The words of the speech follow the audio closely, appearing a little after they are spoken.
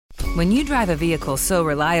When you drive a vehicle so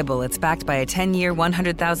reliable it's backed by a 10-year,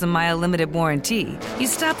 100,000-mile limited warranty, you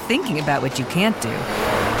stop thinking about what you can't do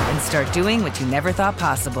and start doing what you never thought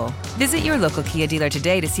possible. Visit your local Kia dealer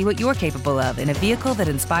today to see what you're capable of in a vehicle that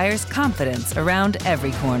inspires confidence around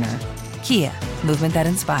every corner. Kia, movement that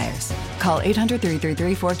inspires. Call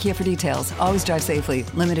 800-333-4KIA for details. Always drive safely.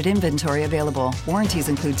 Limited inventory available. Warranties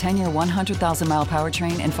include 10-year 100,000-mile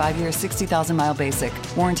powertrain and 5-year 60,000-mile basic.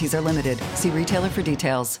 Warranties are limited. See retailer for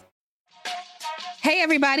details. Hey,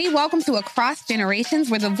 everybody. Welcome to Across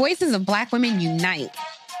Generations, where the voices of Black women unite.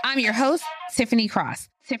 I'm your host, Tiffany Cross.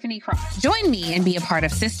 Join me and be a part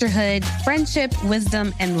of sisterhood, friendship,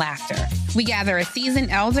 wisdom, and laughter. We gather a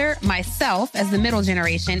seasoned elder, myself as the middle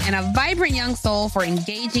generation, and a vibrant young soul for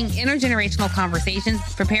engaging intergenerational conversations,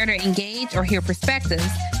 prepare to engage or hear perspectives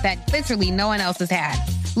that literally no one else has had.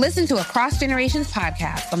 Listen to Across Generations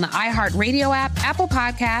podcast on the iHeartRadio app, Apple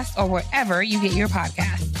Podcasts, or wherever you get your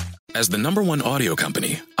podcasts. As the #1 audio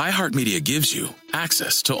company, iHeartMedia gives you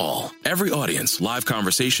access to all. Every audience, live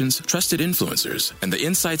conversations, trusted influencers, and the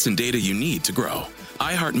insights and data you need to grow.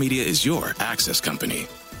 iHeartMedia is your access company.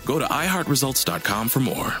 Go to iHeartResults.com for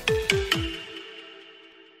more.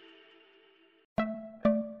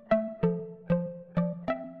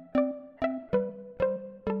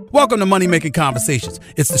 Welcome to Money Making Conversations.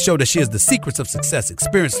 It's the show that shares the secrets of success,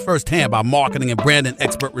 experienced firsthand by marketing and branding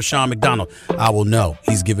expert Rushion McDonald. I will know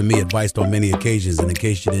he's given me advice on many occasions, and in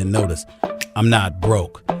case you didn't notice, I'm not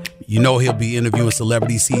broke. You know he'll be interviewing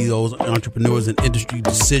celebrity CEOs, entrepreneurs, and industry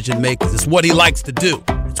decision makers. It's what he likes to do.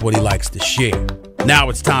 It's what he likes to share. Now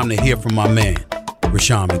it's time to hear from my man,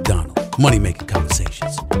 Rushion McDonald. Money Making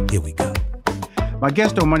Conversations. Here we go. My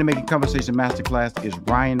guest on Money Making Conversation Masterclass is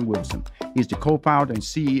Ryan Wilson. He's the co-founder and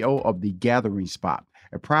CEO of The Gathering Spot,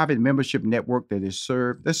 a private membership network that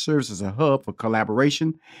serves as a hub for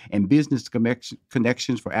collaboration and business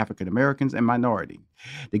connections for African Americans and minorities.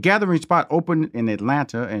 The Gathering Spot opened in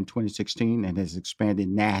Atlanta in 2016 and has expanded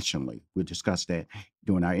nationally. We'll discuss that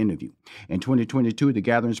during our interview. In 2022, The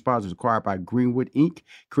Gathering Spot was acquired by Greenwood, Inc.,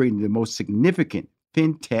 creating the most significant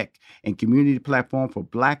fintech and community platform for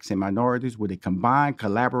Blacks and minorities with a combined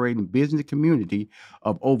collaborating business community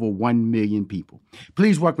of over 1 million people.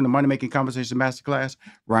 Please welcome to Money Making Conversation Masterclass,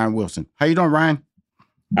 Ryan Wilson. How you doing, Ryan?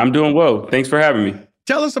 I'm doing well. Thanks for having me.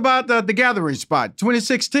 Tell us about the Gathering Spot,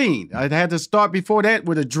 2016. I had to start before that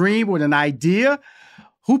with a dream, with an idea.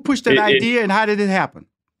 Who pushed that idea and how did it happen?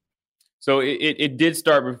 So it did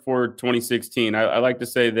start before 2016. I like to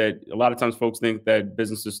say that a lot of times folks think that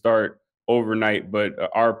businesses start overnight, but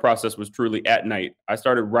our process was truly at night. I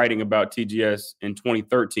started writing about TGS in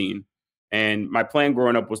 2013, and my plan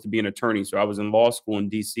growing up was to be an attorney. So I was in law school in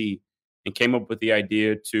DC and came up with the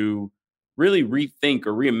idea to really rethink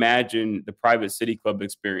or reimagine the private city club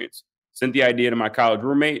experience. Sent the idea to my college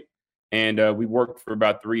roommate, and we worked for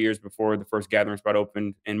about 3 years before the first Gathering Spot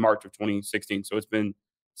opened in March of 2016. So it's been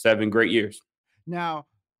 7 great years. Now,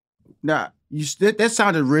 that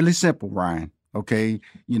sounded really simple, Ryan. Okay,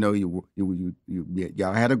 you know,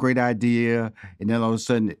 y'all had a great idea, and then all of a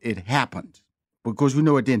sudden it happened. Because we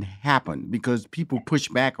know it didn't happen because people push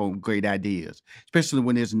back on great ideas, especially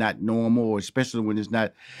when it's not normal, or especially when it's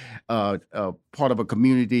not part of a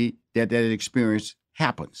community that experience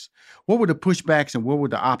happens. What were the pushbacks and what were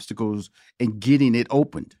the obstacles in getting it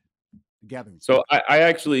opened? So I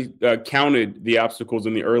actually counted the obstacles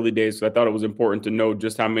in the early days. So I thought it was important to know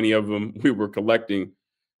just how many of them we were collecting.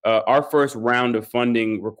 Our first round of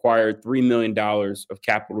funding required $3 million of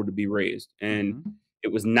capital to be raised. And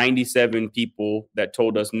it was 97 people that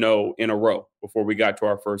told us no in a row before we got to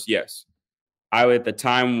our first yes. I, at the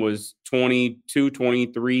time, was 22,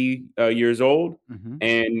 23 years old,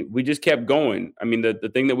 and we just kept going. I mean, the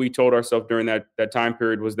thing that we told ourselves during that time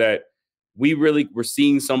period was that we really were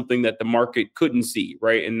seeing something that the market couldn't see,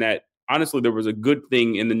 right? And that, honestly, there was a good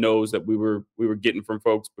thing in the no's that we were getting from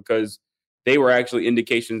folks, because they were actually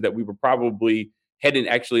indications that we were probably heading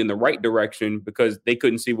actually in the right direction, because they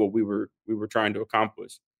couldn't see what we were trying to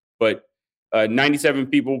accomplish. But 97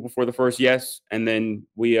 people before the first yes. And then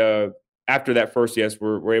we, after that first yes,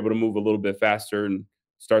 we're able to move a little bit faster and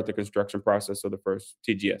start the construction process of the first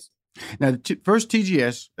TGS. Now, the first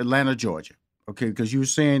TGS, Atlanta, Georgia. Okay, because you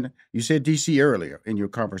said DC earlier in your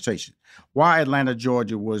conversation. Why Atlanta,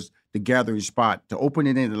 Georgia was the Gathering Spot? To open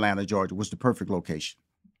it in Atlanta, Georgia was the perfect location.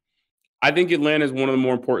 I think Atlanta is one of the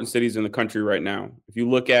more important cities in the country right now. If you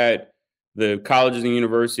look at the colleges and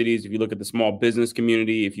universities, if you look at the small business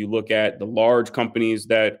community, if you look at the large companies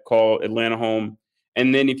that call Atlanta home,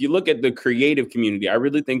 and then if you look at the creative community, I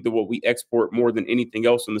really think that what we export more than anything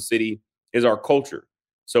else in the city is our culture.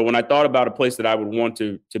 So when I thought about a place that I would want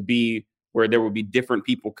to be where there would be different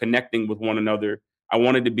people connecting with one another. I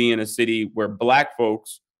wanted to be in a city where Black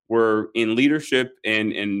folks were in leadership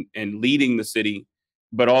and leading the city,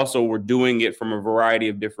 but also were doing it from a variety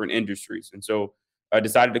of different industries. And so I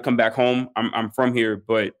decided to come back home. I'm from here,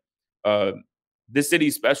 but uh, this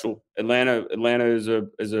city's special. Atlanta is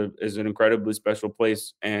an incredibly special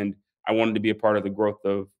place, and I wanted to be a part of the growth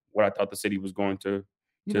of what I thought the city was going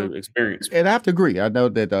You to know, experience. and I have to agree. I know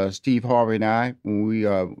that Steve Harvey and I, when we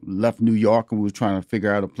left New York and we were trying to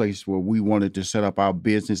figure out a place where we wanted to set up our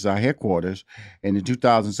business, our headquarters, and in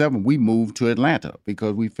 2007 we moved to Atlanta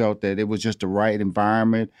because we felt that it was just the right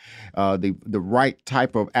environment, the right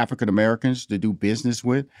type of African Americans to do business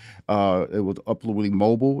with. It was upwardly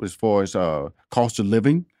mobile as far as cost of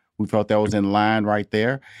living. We felt that was in line right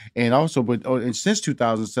there. And also, and since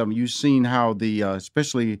 2007, you've seen how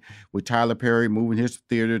especially with Tyler Perry moving his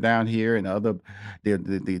theater down here and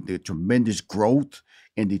the tremendous growth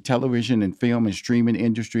in the television and film and streaming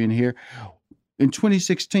industry in here. In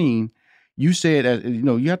 2016, you said,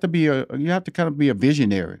 you have to kind of be a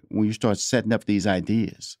visionary when you start setting up these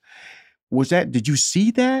ideas. Did you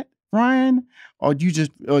see that, Brian? Or did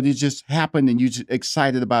it just happen and you just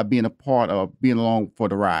excited about being a part of being along for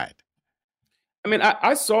the ride? I mean,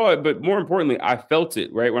 I saw it, but more importantly, I felt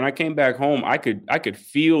it, right? When I came back home, I could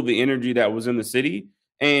feel the energy that was in the city.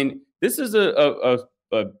 And this is a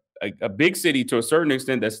big city to a certain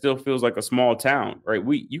extent that still feels like a small town, right?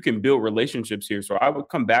 You can build relationships here. So I would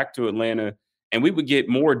come back to Atlanta and we would get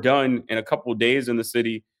more done in a couple of days in the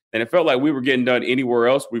city than it felt like we were getting done anywhere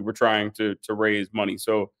else we were trying to raise money.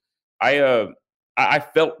 So I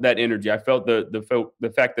felt that energy. I felt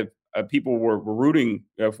the fact that people were rooting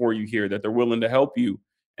for you here, that they're willing to help you,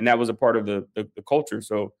 and that was a part of the culture.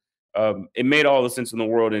 So it made all the sense in the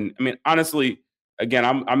world. And I mean, honestly, again,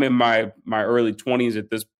 I'm in my early 20s at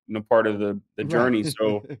this part of the journey. Right.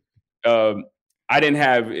 So I didn't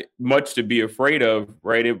have much to be afraid of.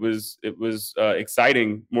 Right? It was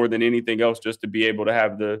exciting more than anything else, just to be able to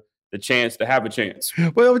have the chance to have a chance.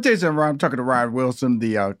 Well, let me tell you something, Ryan. I'm talking to Ryan Wilson,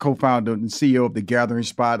 the co-founder and CEO of The Gathering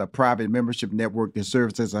Spot, a private membership network that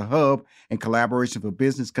serves as a hub and collaboration for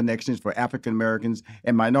business connections for African Americans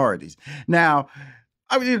and minorities. Now,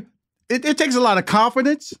 I mean, it takes a lot of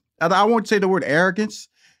confidence, and I won't say the word arrogance,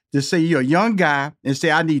 to say you're a young guy and say,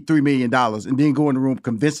 I need $3 million, and then go in the room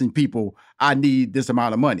convincing people I need this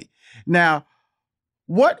amount of money. Now,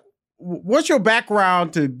 what's your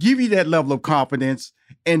background to give you that level of confidence?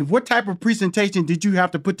 And what type of presentation did you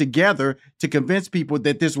have to put together to convince people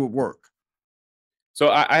that this would work? So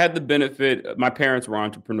I had the benefit, my parents were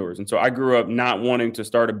entrepreneurs. And so I grew up not wanting to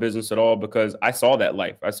start a business at all because I saw that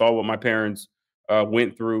life. I saw what my parents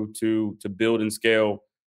went through to build and scale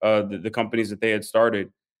the companies that they had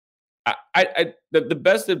started. The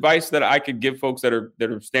best advice that I could give folks that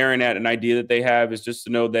are staring at an idea that they have is just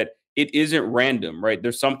to know that it isn't random, right?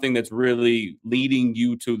 There's something that's really leading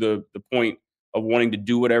you to the point of wanting to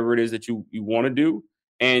do whatever it is that you want to do.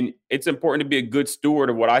 And it's important to be a good steward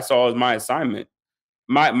of what I saw as my assignment.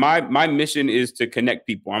 My mission is to connect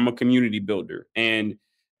people. I'm a community builder. And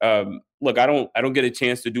look, I don't get a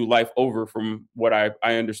chance to do life over from what I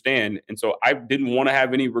understand. And so I didn't want to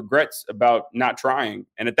have any regrets about not trying.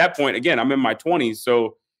 And at that point, again, I'm in my 20s.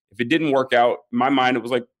 So if it didn't work out, in my mind, it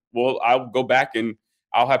was like, well, I'll go back and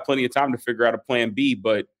I'll have plenty of time to figure out a plan B.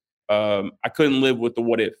 But I couldn't live with the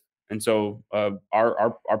what if. And so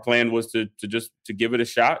our plan was to give it a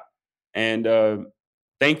shot. And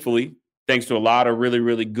thankfully, thanks to a lot of really,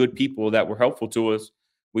 really good people that were helpful to us,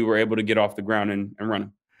 we were able to get off the ground and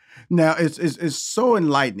running. Now, it's so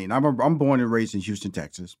enlightening. I'm born and raised in Houston,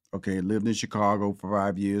 Texas. Okay, lived in Chicago for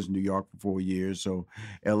 5 years, New York for 4 years, so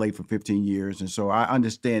LA for 15 years. And so I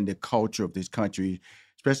understand the culture of this country,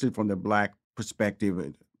 especially from the Black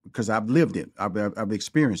perspective, because I've lived it. I've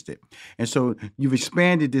experienced it. And so you've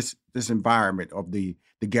expanded this environment of the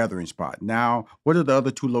Gathering Spot. Now, what are the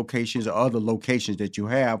other two locations or other locations that you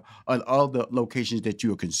have, or other locations that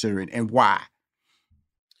you are considering, and why?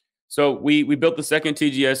 So we built the second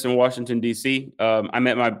TGS in Washington, D.C.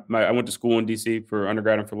 I went to school in D.C. for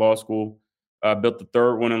undergrad and for law school. Built the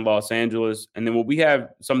third one in Los Angeles. And then we have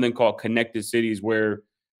something called Connected Cities, where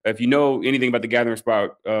if you know anything about the Gathering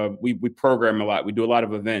Spot, we program a lot. We do a lot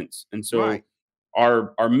of events. And so Right.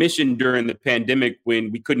 our mission during the pandemic, when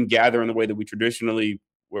we couldn't gather in the way that we traditionally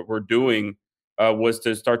were doing, was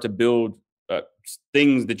to start to build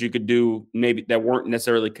things that you could do maybe that weren't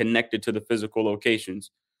necessarily connected to the physical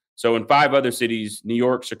locations. So in 5 other cities, New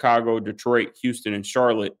York, Chicago, Detroit, Houston, and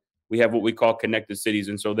Charlotte, we have what we call connected cities.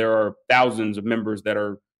 And so there are thousands of members that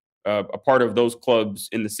are a part of those clubs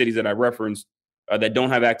in the cities that I referenced that don't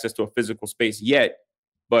have access to a physical space yet,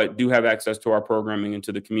 but do have access to our programming and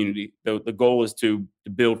to the community. The goal is to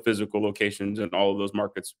build physical locations in all of those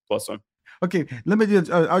markets plus some. Okay, let me just,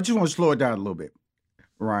 I just want to slow it down a little bit,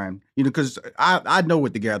 Ryan, because I know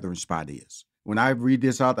what the Gathering Spot is. When I read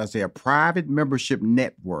this out, I say a private membership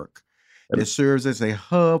network that serves as a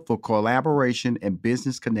hub for collaboration and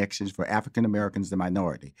business connections for African Americans and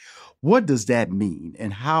minority. What does that mean,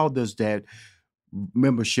 and how does that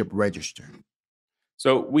membership register?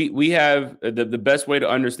 So we have the best way to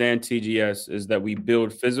understand TGS is that we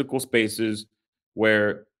build physical spaces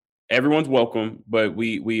where everyone's welcome, but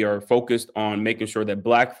we are focused on making sure that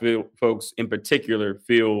Black folks in particular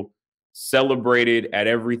feel celebrated at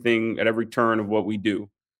every turn of what we do.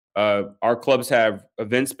 Our clubs have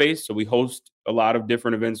event space, so we host a lot of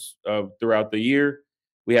different events throughout the year.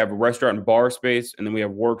 We have a restaurant and bar space, and then we have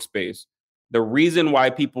workspace. The reason why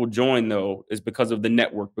people join, though, is because of the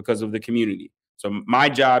network, because of the community. So my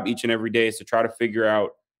job each and every day is to try to figure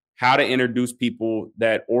out how to introduce people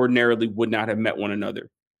that ordinarily would not have met one another.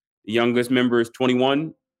 The youngest member is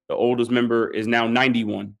 21. The oldest member is now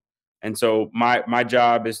 91. And so my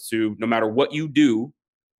job is to, no matter what you do,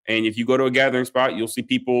 and if you go to a gathering spot, you'll see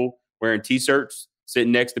people wearing T-shirts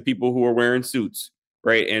sitting next to people who are wearing suits,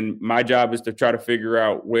 right? And my job is to try to figure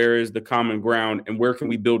out where is the common ground and where can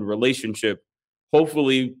we build a relationship,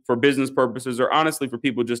 hopefully for business purposes or honestly for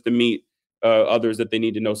people just to meet others that they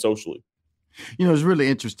need to know socially. It's really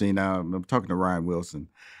interesting. I'm talking to Ryan Wilson,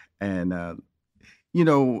 and I've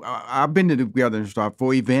been to the Gathering Spot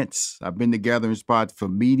for events. I've been to Gathering Spot for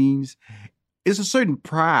meetings. It's a certain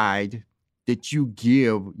pride that you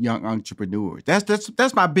give young entrepreneurs.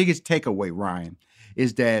 That's my biggest takeaway, Ryan,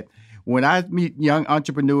 is that when I meet young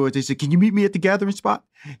entrepreneurs, they say, "Can you meet me at the Gathering Spot?"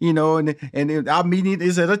 And our meeting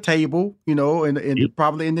is at a table,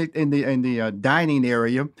 probably in the dining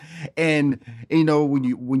area, and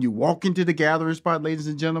when you walk into the Gathering Spot, ladies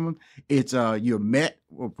and gentlemen, it's you're met.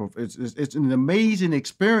 It's an amazing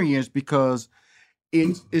experience because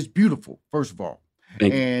it's beautiful, first of all,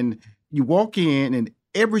 and you walk in and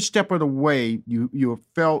every step of the way you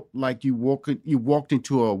felt like you walked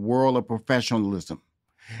into a world of professionalism.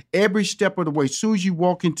 Every step of the way, as soon as you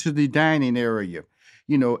walk into the dining area,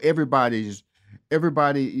 everybody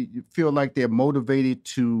feel like they're motivated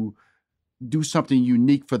to do something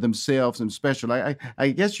unique for themselves and special.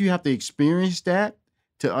 I guess you have to experience that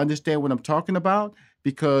to understand what I'm talking about,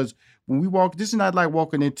 because when we walk, this is not like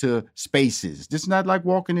walking into Spaces. This is not like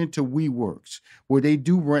walking into WeWorks, where they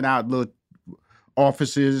do rent out little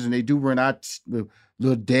offices and they do rent out the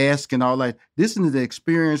little desk and all that. This is the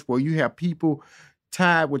experience where you have people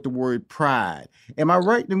tied with the word pride. Am I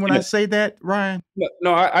right when I say that, Ryan?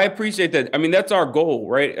 No, I appreciate that. I mean, that's our goal,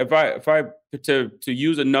 right? If I to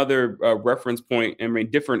use another reference point, I mean,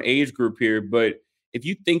 different age group here, but if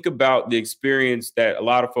you think about the experience that a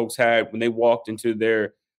lot of folks had when they walked into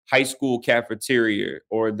their high school cafeteria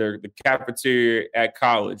or the cafeteria at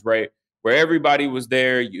college, right? Where everybody was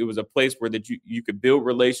there. It was a place where that you could build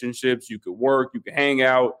relationships, you could work, you could hang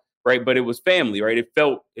out, right? But it was family, right? It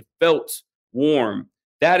felt warm.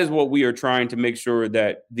 That is what we are trying to make sure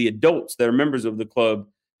that the adults that are members of the club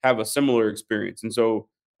have a similar experience. And so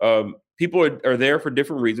people are there for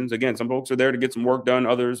different reasons. Again, some folks are there to get some work done.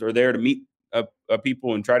 Others are there to meet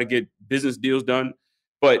people and try to get business deals done.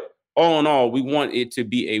 But all in all, we want it to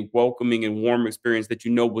be a welcoming and warm experience that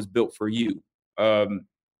was built for you.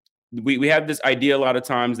 We have this idea a lot of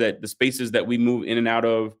times that the spaces that we move in and out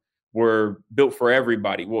of were built for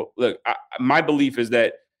everybody. Well, look, my belief is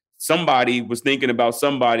that somebody was thinking about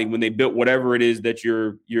somebody when they built whatever it is that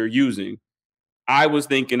you're using. I was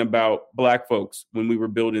thinking about Black folks when we were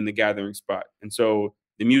building the Gathering Spot. And so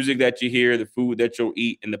the music that you hear, the food that you'll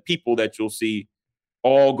eat, and the people that you'll see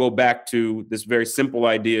all go back to this very simple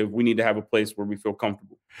idea of we need to have a place where we feel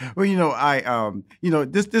comfortable. Well,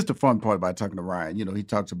 this is the fun part about talking to Ryan. He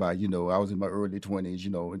talks about, I was in my early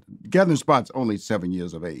 20s, Gathering Spot's only 7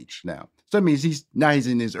 years of age now. So that means he's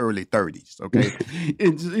in his early 30s, okay?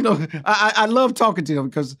 And, I love talking to him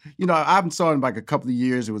because, I haven't saw him in like a couple of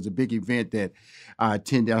years. It was a big event that I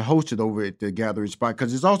hosted over at the Gathering Spot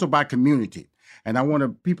because it's also by community. And I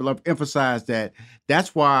want people to emphasize that.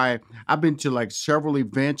 That's why I've been to like several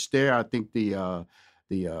events there. I think the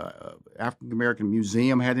African American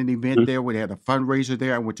Museum had an event there where they had a fundraiser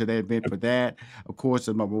there. I went to that event for that. Of course,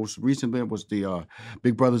 my most recent event was the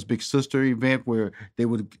Big Brothers Big Sister event where it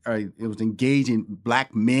was engaging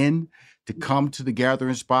Black men to come to the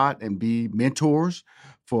Gathering Spot and be mentors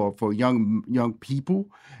for young people.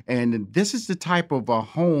 And this is the type of a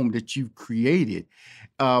home that you've created.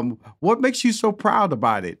 What makes you so proud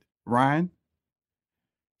about it, Ryan?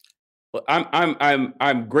 Well,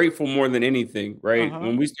 I'm grateful more than anything, right?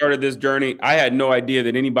 When we started this journey, I had no idea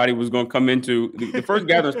that anybody was going to come into the first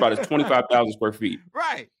gathering spot is 25,000 square feet.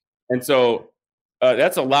 Right. And so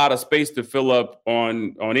that's a lot of space to fill up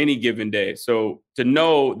on any given day. So to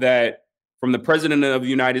know that from the president of the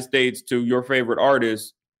United States to your favorite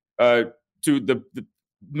artist, to the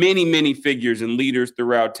many, many figures and leaders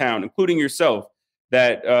throughout town, including yourself,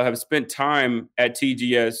 that have spent time at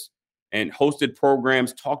TGS and hosted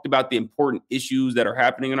programs, talked about the important issues that are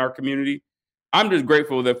happening in our community. I'm just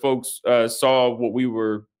grateful that folks saw what we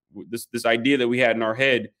were, this idea that we had in our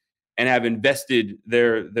head, and have invested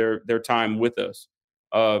their time with us.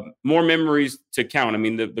 More memories to count. I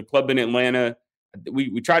mean, the club in Atlanta,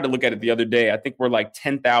 we tried to look at it the other day. I think we're like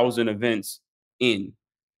 10,000 events in.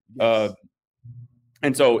 Yes.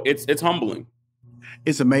 And so it's humbling.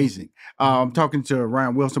 It's amazing. Talking to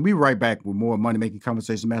Ryan Wilson. We'll be right back with more Money Making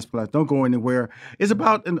Conversation Masterclass. Don't go anywhere. It's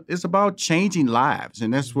about changing lives,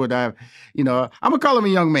 and that's what I'm gonna call him a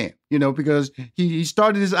young man, because he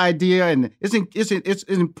started this idea, and it's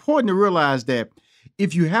important to realize that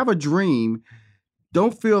if you have a dream,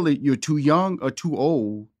 don't feel that you're too young or too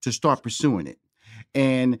old to start pursuing it.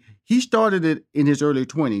 And he started it in his early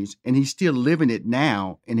 20s, and he's still living it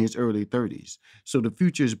now in his early 30s. So the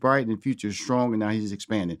future is bright and the future is strong, and now he's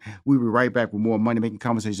expanding. We'll be right back with more Money Making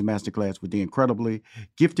Conversation Masterclass with the incredibly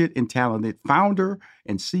gifted and talented founder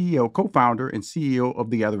and CEO, co-founder and CEO of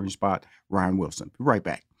The Gathering Spot, Ryan Wilson. Be right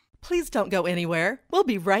back. Please don't go anywhere. We'll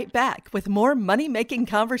be right back with more Money Making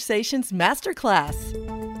Conversations Masterclass.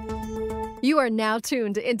 You are now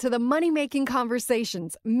tuned into the Money Making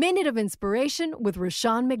Conversations Minute of Inspiration with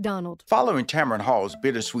Rushion McDonald. Following Tamron Hall's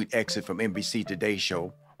bittersweet exit from NBC Today's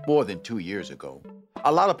show more than 2 years ago,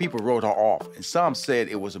 a lot of people wrote her off, and some said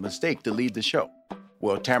it was a mistake to leave the show.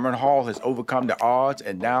 Well, Tamron Hall has overcome the odds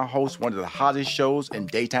and now hosts one of the hottest shows in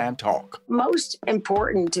daytime talk. Most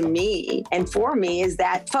important to me and for me is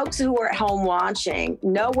that folks who are at home watching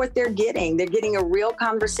know what they're getting. They're getting a real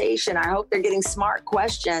conversation. I hope they're getting smart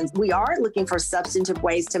questions. We are looking for substantive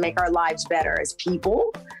ways to make our lives better as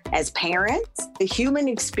people, as parents. The human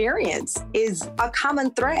experience is a common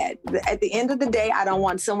thread. At the end of the day, I don't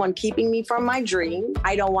want someone keeping me from my dream.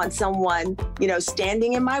 I don't want someone,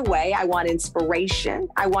 standing in my way. I want inspiration.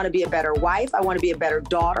 I want to be a better wife. I want to be a better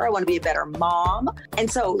daughter. I want to be a better mom. And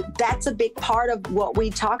so that's a big part of what we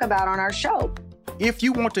talk about on our show. If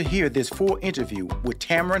you want to hear this full interview with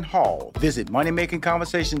Tamron Hall, visit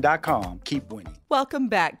moneymakingconversation.com. Keep winning. Welcome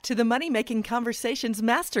back to the Money Making Conversations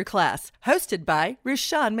Masterclass, hosted by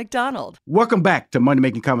Rushion McDonald. Welcome back to Money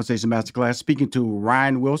Making Conversation Masterclass. Speaking to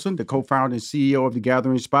Ryan Wilson, the co-founder and CEO of The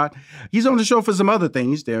Gathering Spot. He's on the show for some other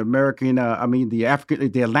things. The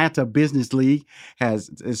the Atlanta Business League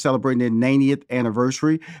is celebrating their 90th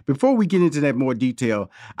anniversary. Before we get into that more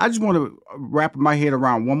detail, I just want to wrap my head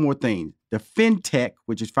around one more thing. The fintech,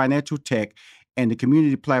 which is financial tech, and the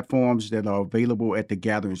community platforms that are available at The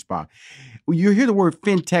Gathering Spot. You hear the word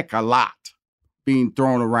fintech a lot being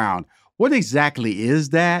thrown around. What exactly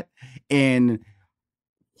is that? And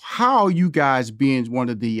how are you guys being one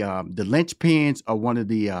of the linchpins or one of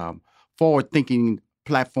the forward-thinking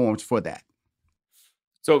platforms for that?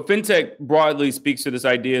 So fintech broadly speaks to this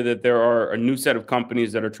idea that there are a new set of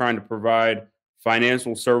companies that are trying to provide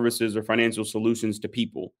financial services or financial solutions to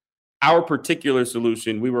people. Our particular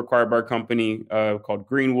solution, we were acquired by a company called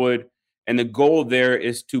Greenwood, and the goal there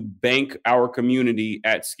is to bank our community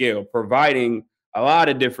at scale, providing a lot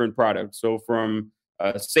of different products. So from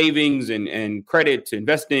savings and credit to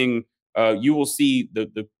investing, you will see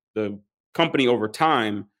the company over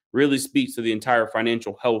time really speaks to the entire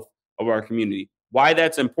financial health of our community. Why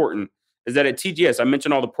that's important is that at TGS, I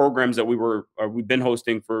mentioned all the programs that we've been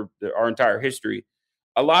hosting for our entire history.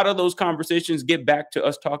 A lot of those conversations get back to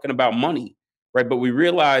us talking about money, right? But we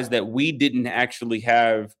realized that we didn't actually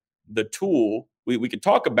have the tool. We could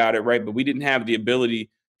talk about it, right? But we didn't have the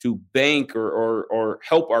ability to bank or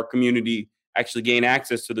help our community actually gain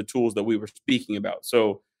access to the tools that we were speaking about.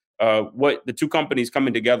 So what the two companies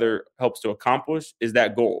coming together helps to accomplish is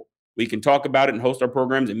that goal. We can talk about it and host our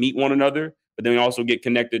programs and meet one another, but then we also get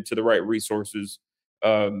connected to the right resources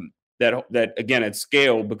that again, at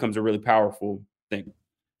scale becomes a really powerful thing.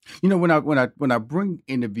 When I bring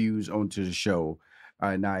interviews onto the show,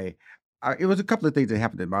 and it was a couple of things that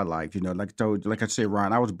happened in my life. Like I said,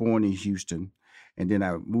 Ryan, I was born in Houston, and then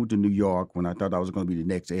I moved to New York when I thought I was going to be the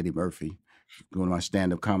next Eddie Murphy, going my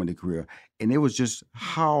stand-up comedy career. And it was just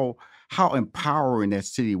how how empowering that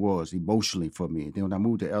city was emotionally for me. And then when I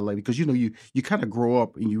moved to LA, because you kind of grow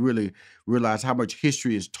up and you really realize how much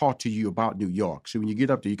history is taught to you about New York. So when you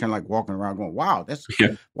get up there, you kind of like walking around going, wow, that's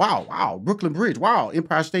Yeah. wow, Brooklyn Bridge, wow,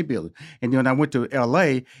 Empire State Building. And then when I went to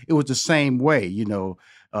LA, it was the same way,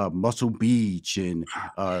 Muscle Beach and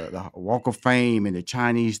the Walk of Fame and the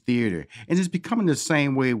Chinese Theater. And it's becoming the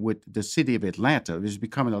same way with the city of Atlanta. It's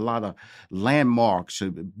becoming a lot of landmarks.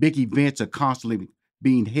 Big events are constantly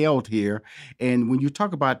being held here. And when you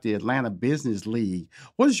talk about the Atlanta Business League,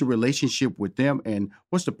 what is your relationship with them and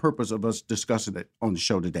what's the purpose of us discussing it on the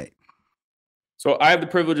show today? So I have the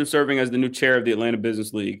privilege of serving as the new chair of the Atlanta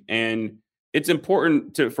Business League. And it's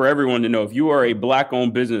important for everyone to know, if you are a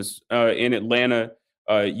Black-owned business in Atlanta,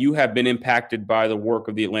 you have been impacted by the work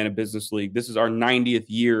of the Atlanta Business League. This is our 90th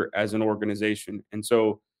year as an organization. And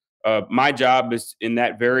so my job is, in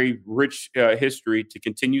that very rich history, to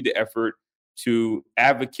continue the effort to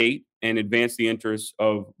advocate and advance the interests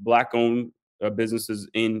of Black-owned businesses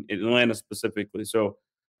in Atlanta specifically. So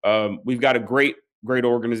we've got a great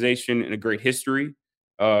organization and a great history,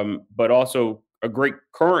 but also a great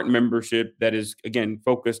current membership that is, again,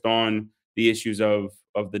 focused on the issues of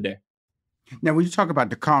the day. Now, when you talk about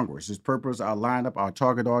the Congress, its purpose, our lineup, our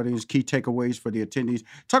target audience, key takeaways for the attendees,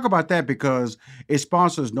 talk about that because it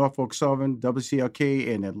sponsors Norfolk Southern,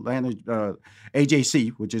 WCLK, and Atlanta AJC,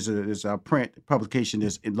 which is a print publication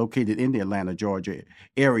that's located in the Atlanta, Georgia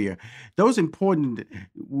area. Those important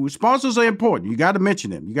sponsors are important. You got to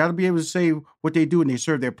mention them. You got to be able to say what they do and they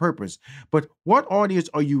serve their purpose. But what audience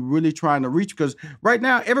are you really trying to reach? Because right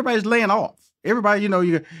now, everybody's laying off. Everybody,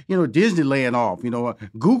 Disney laying off.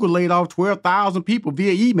 Google laid off 12,000 people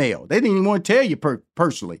via email. They didn't even want to tell you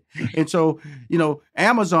personally. And so,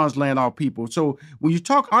 Amazon's laying off people. So when you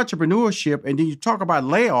talk entrepreneurship and then you talk about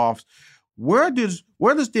layoffs, where does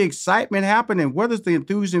the excitement happen and where does the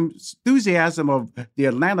enthusiasm of the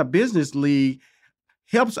Atlanta Business League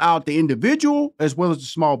helps out the individual as well as the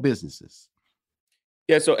small businesses?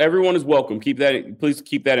 Yeah, so everyone is welcome. Please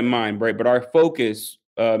keep that in mind, right? But our focus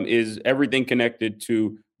is everything connected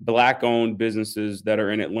to Black-owned businesses that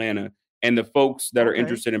are in Atlanta and the folks that are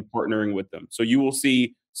interested in partnering with them. So you will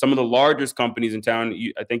see some of the largest companies in town.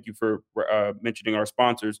 I thank you for mentioning our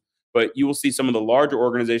sponsors, but you will see some of the larger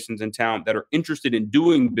organizations in town that are interested in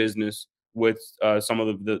doing business with some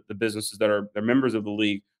of the businesses that are members of the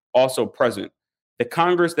league also present. The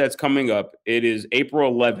Congress that's coming up, it is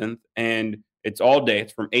April 11th, and it's all day.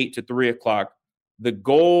 It's from 8 to 3 o'clock. The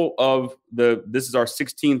goal of this is our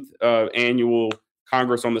 16th annual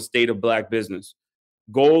Congress on the State of Black Business.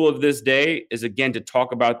 Goal of this day is, again, to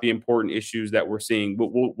talk about the important issues that we're seeing.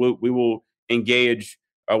 We will engage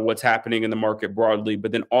what's happening in the market broadly,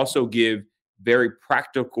 but then also give very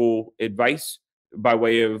practical advice by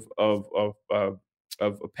way of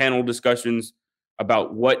panel discussions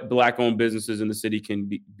about what Black-owned businesses in the city can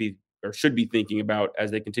be or should be thinking about as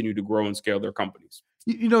they continue to grow and scale their companies.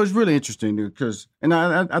 It's really interesting because, and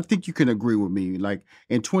I think you can agree with me, like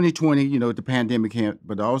in 2020, the pandemic hit,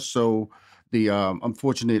 but also the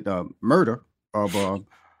unfortunate murder of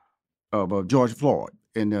George Floyd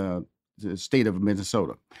in the state of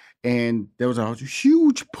Minnesota. And there was a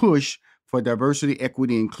huge push for diversity,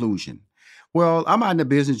 equity, inclusion. Well, I'm out in the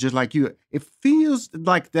business just like you. It feels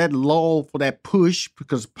like that lull for that push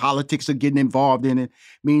because politics are getting involved in it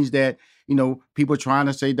means that, people are trying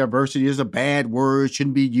to say diversity is a bad word,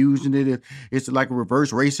 shouldn't be using it. It's like a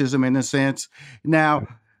reverse racism in a sense. Now,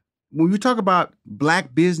 when we talk about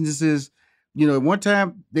Black businesses, at one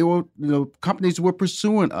time they were, companies were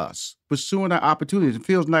pursuing our opportunities. It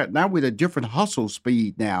feels like now we're at a different hustle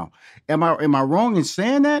speed now. Am I wrong in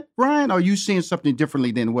saying that, Ryan? Or are you seeing something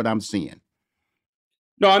differently than what I'm seeing?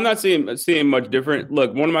 No, I'm not seeing much different.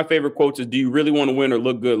 Look, one of my favorite quotes is, "Do you really want to win or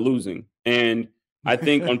look good losing?" And I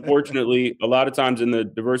think, unfortunately, a lot of times in the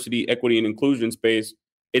diversity, equity, and inclusion space,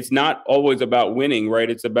 it's not always about winning, right?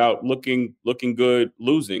 It's about looking good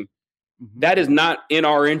losing. Mm-hmm. That is not in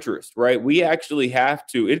our interest, right? We actually have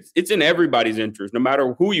to. It's in everybody's interest, no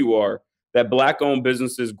matter who you are, that Black-owned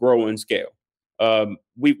businesses grow and scale.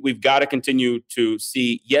 We've got to continue to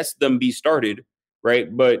see, yes, them be started,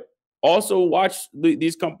 right? But also watch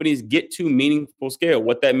these companies get to meaningful scale.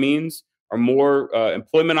 What that means are more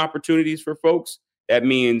employment opportunities for folks. That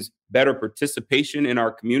means better participation in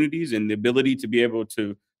our communities and the ability to be able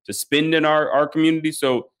to spend in our community.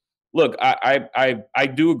 So, look, I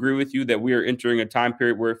do agree with you that we are entering a time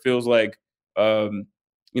period where it feels like, we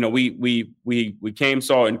came,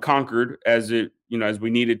 saw, and conquered as we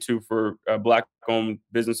needed to for Black-owned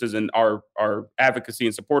businesses and our advocacy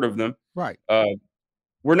and support of them. Right.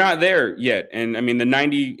 we're not there yet. And I mean, the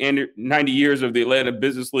 90 years of the Atlanta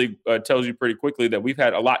Business League tells you pretty quickly that we've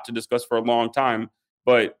had a lot to discuss for a long time,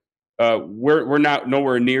 but we're not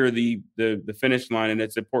nowhere near the finish line. And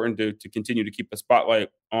it's important to continue to keep a spotlight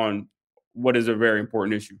on what is a very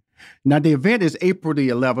important issue. Now, the event is April the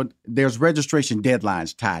 11th. There's registration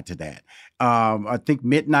deadlines tied to that. I think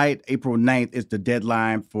midnight, April 9th is the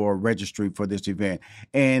deadline for registering for this event.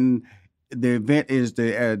 And the event is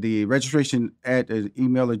the registration at an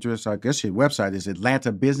email address, I guess your website is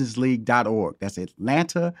atlantabusinessleague.org. That's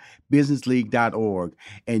atlantabusinessleague.org.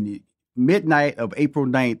 And midnight of April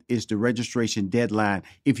 9th is the registration deadline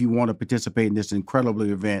if you want to participate in this incredible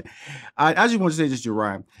event. I just want to say this,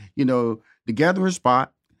 Jerome. The gathering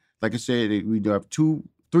spot, like I said, we do have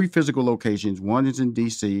three physical locations. One is in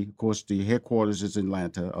D.C. Of course, the headquarters is in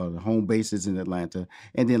Atlanta, the home base is in Atlanta,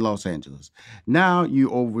 and then Los Angeles. Now you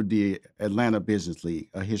over the Atlanta Business League,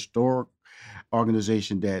 a historic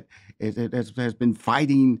organization that has been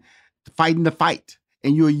fighting the fight.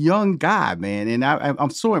 And you're a young guy, man, and I'm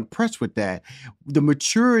so impressed with that. The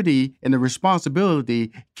maturity and the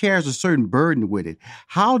responsibility carries a certain burden with it.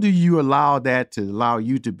 How do you allow that to allow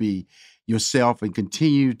you to be yourself and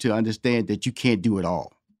continue to understand that you can't do it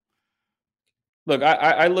all? Look,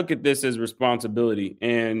 I look at this as responsibility,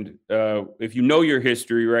 and if you know your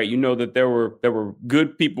history, right, you know that there were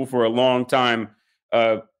good people for a long time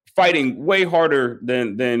fighting way harder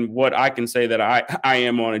than what I can say that I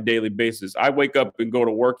am on a daily basis. I wake up and go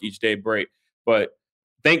to work each day, but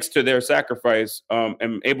thanks to their sacrifice,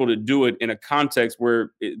 I'm able to do it in a context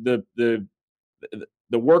where the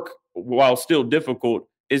work, while still difficult,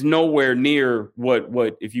 is nowhere near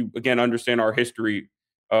what if you again understand our history,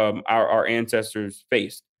 our ancestors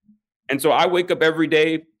faced. And so I wake up every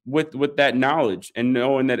day with that knowledge and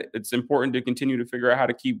knowing that it's important to continue to figure out how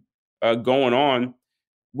to keep going on.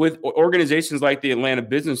 With organizations like the Atlanta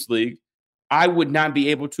Business League, I would not be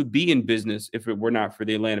able to be in business if it were not for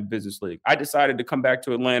the Atlanta Business League. I decided to come back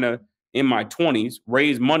to Atlanta in my 20s,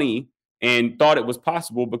 raise money, and thought it was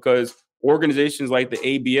possible because organizations like the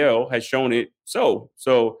ABL has shown it so.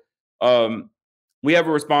 So we have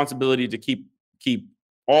a responsibility to keep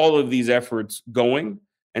all of these efforts going.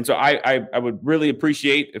 And so I would really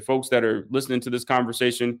appreciate if folks that are listening to this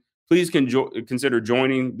conversation, please consider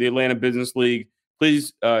joining the Atlanta Business League.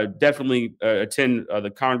 Please definitely attend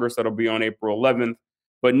the Congress that'll be on April 11th.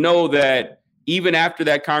 But know that even after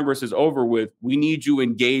that Congress is over with, we need you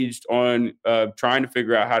engaged on trying to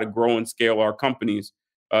figure out how to grow and scale our companies.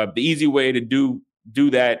 The easy way to do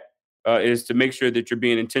that is to make sure that you're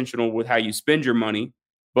being intentional with how you spend your money.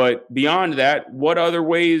 But beyond that, what other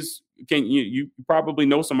ways can you probably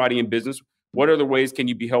know somebody in business? What other ways can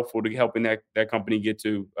you be helpful to helping that company get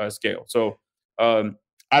to scale? So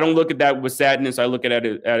I don't look at that with sadness. I look at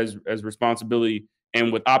it as responsibility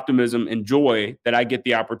and with optimism and joy that I get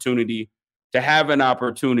the opportunity to have an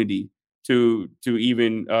opportunity to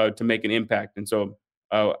even to make an impact. And so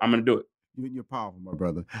I'm going to do it. You're powerful, my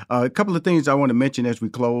brother. A couple of things I want to mention as we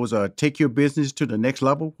close. Take your business to the next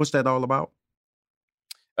level. What's that all about?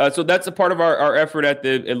 So that's a part of our effort at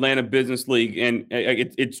the Atlanta Business League. And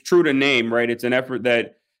it's true to name, right? It's an effort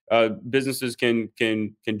that businesses can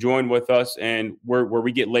join with us and where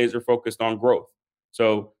we get laser focused on growth.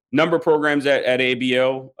 So number of programs at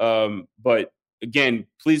ABL. But again,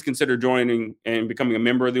 please consider joining and becoming a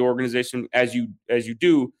member of the organization. As you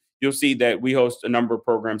do, you'll see that we host a number of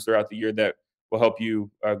programs throughout the year that will help you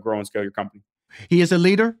grow and scale your company. He is a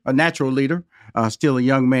leader, a natural leader, still a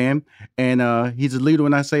young man. And he's a leader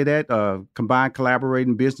when I say that, combined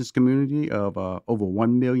collaborating business community of over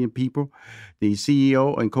 1 million people. The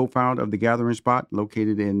CEO and co-founder of The Gathering Spot,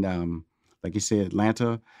 located in, like you said,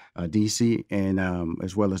 Atlanta, D.C., and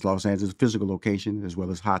as well as Los Angeles, physical location, as well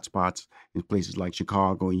as hotspots in places like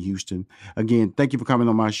Chicago and Houston. Again, thank you for coming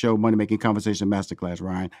on my show, Money Making Conversation Masterclass,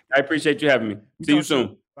 Ryan. I appreciate you having me. See you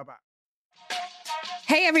soon. Bye-bye.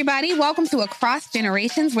 Hey, everybody. Welcome to Across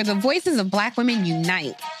Generations, where the voices of Black women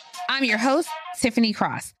unite. I'm your host, Tiffany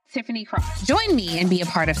Cross. Join me and be a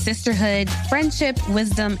part of sisterhood, friendship,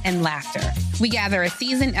 wisdom, and laughter. We gather a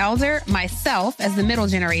seasoned elder, myself as the middle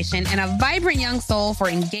generation, and a vibrant young soul for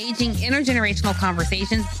engaging intergenerational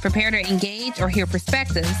conversations. Prepare to engage or hear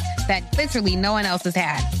perspectives that literally no one else has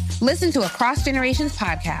had. Listen to Across Generations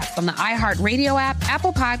podcast on the iHeartRadio app,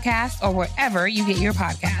 Apple Podcasts, or wherever you get your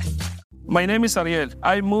podcasts. My name is Ariel.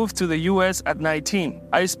 I moved to the U.S. at 19.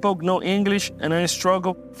 I spoke no English and I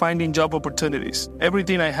struggled finding job opportunities.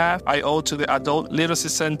 Everything I have, I owe to the Adult Literacy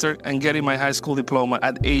Center and getting my high school diploma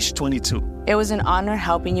at age 22. It was an honor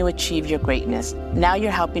helping you achieve your greatness. Now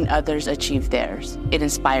you're helping others achieve theirs. It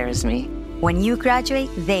inspires me. When you graduate,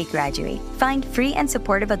 they graduate. Find free and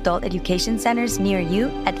supportive adult education centers near you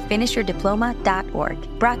at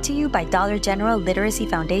finishyourdiploma.org. Brought to you by Dollar General Literacy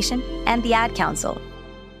Foundation and the Ad Council.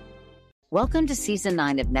 Welcome to Season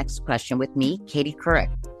 9 of Next Question with me, Katie Couric.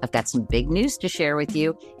 I've got some big news to share with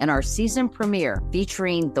you in our season premiere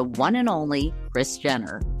featuring the one and only Kris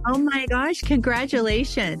Jenner. Oh my gosh,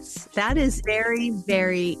 congratulations. That is very,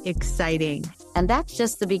 very exciting. And that's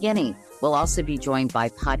just the beginning. We'll also be joined by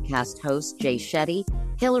podcast host Jay Shetty,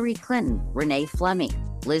 Hillary Clinton, Renee Fleming,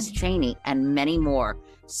 Liz Cheney, and many more.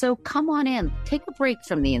 So come on in, take a break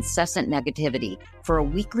from the incessant negativity for a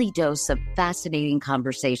weekly dose of fascinating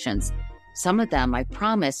conversations. Some of them, I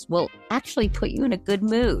promise, will actually put you in a good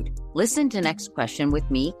mood. Listen to Next Question with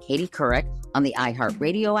me, Katie Couric, on the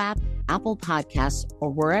iHeartRadio app, Apple Podcasts, or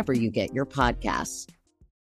wherever you get your podcasts.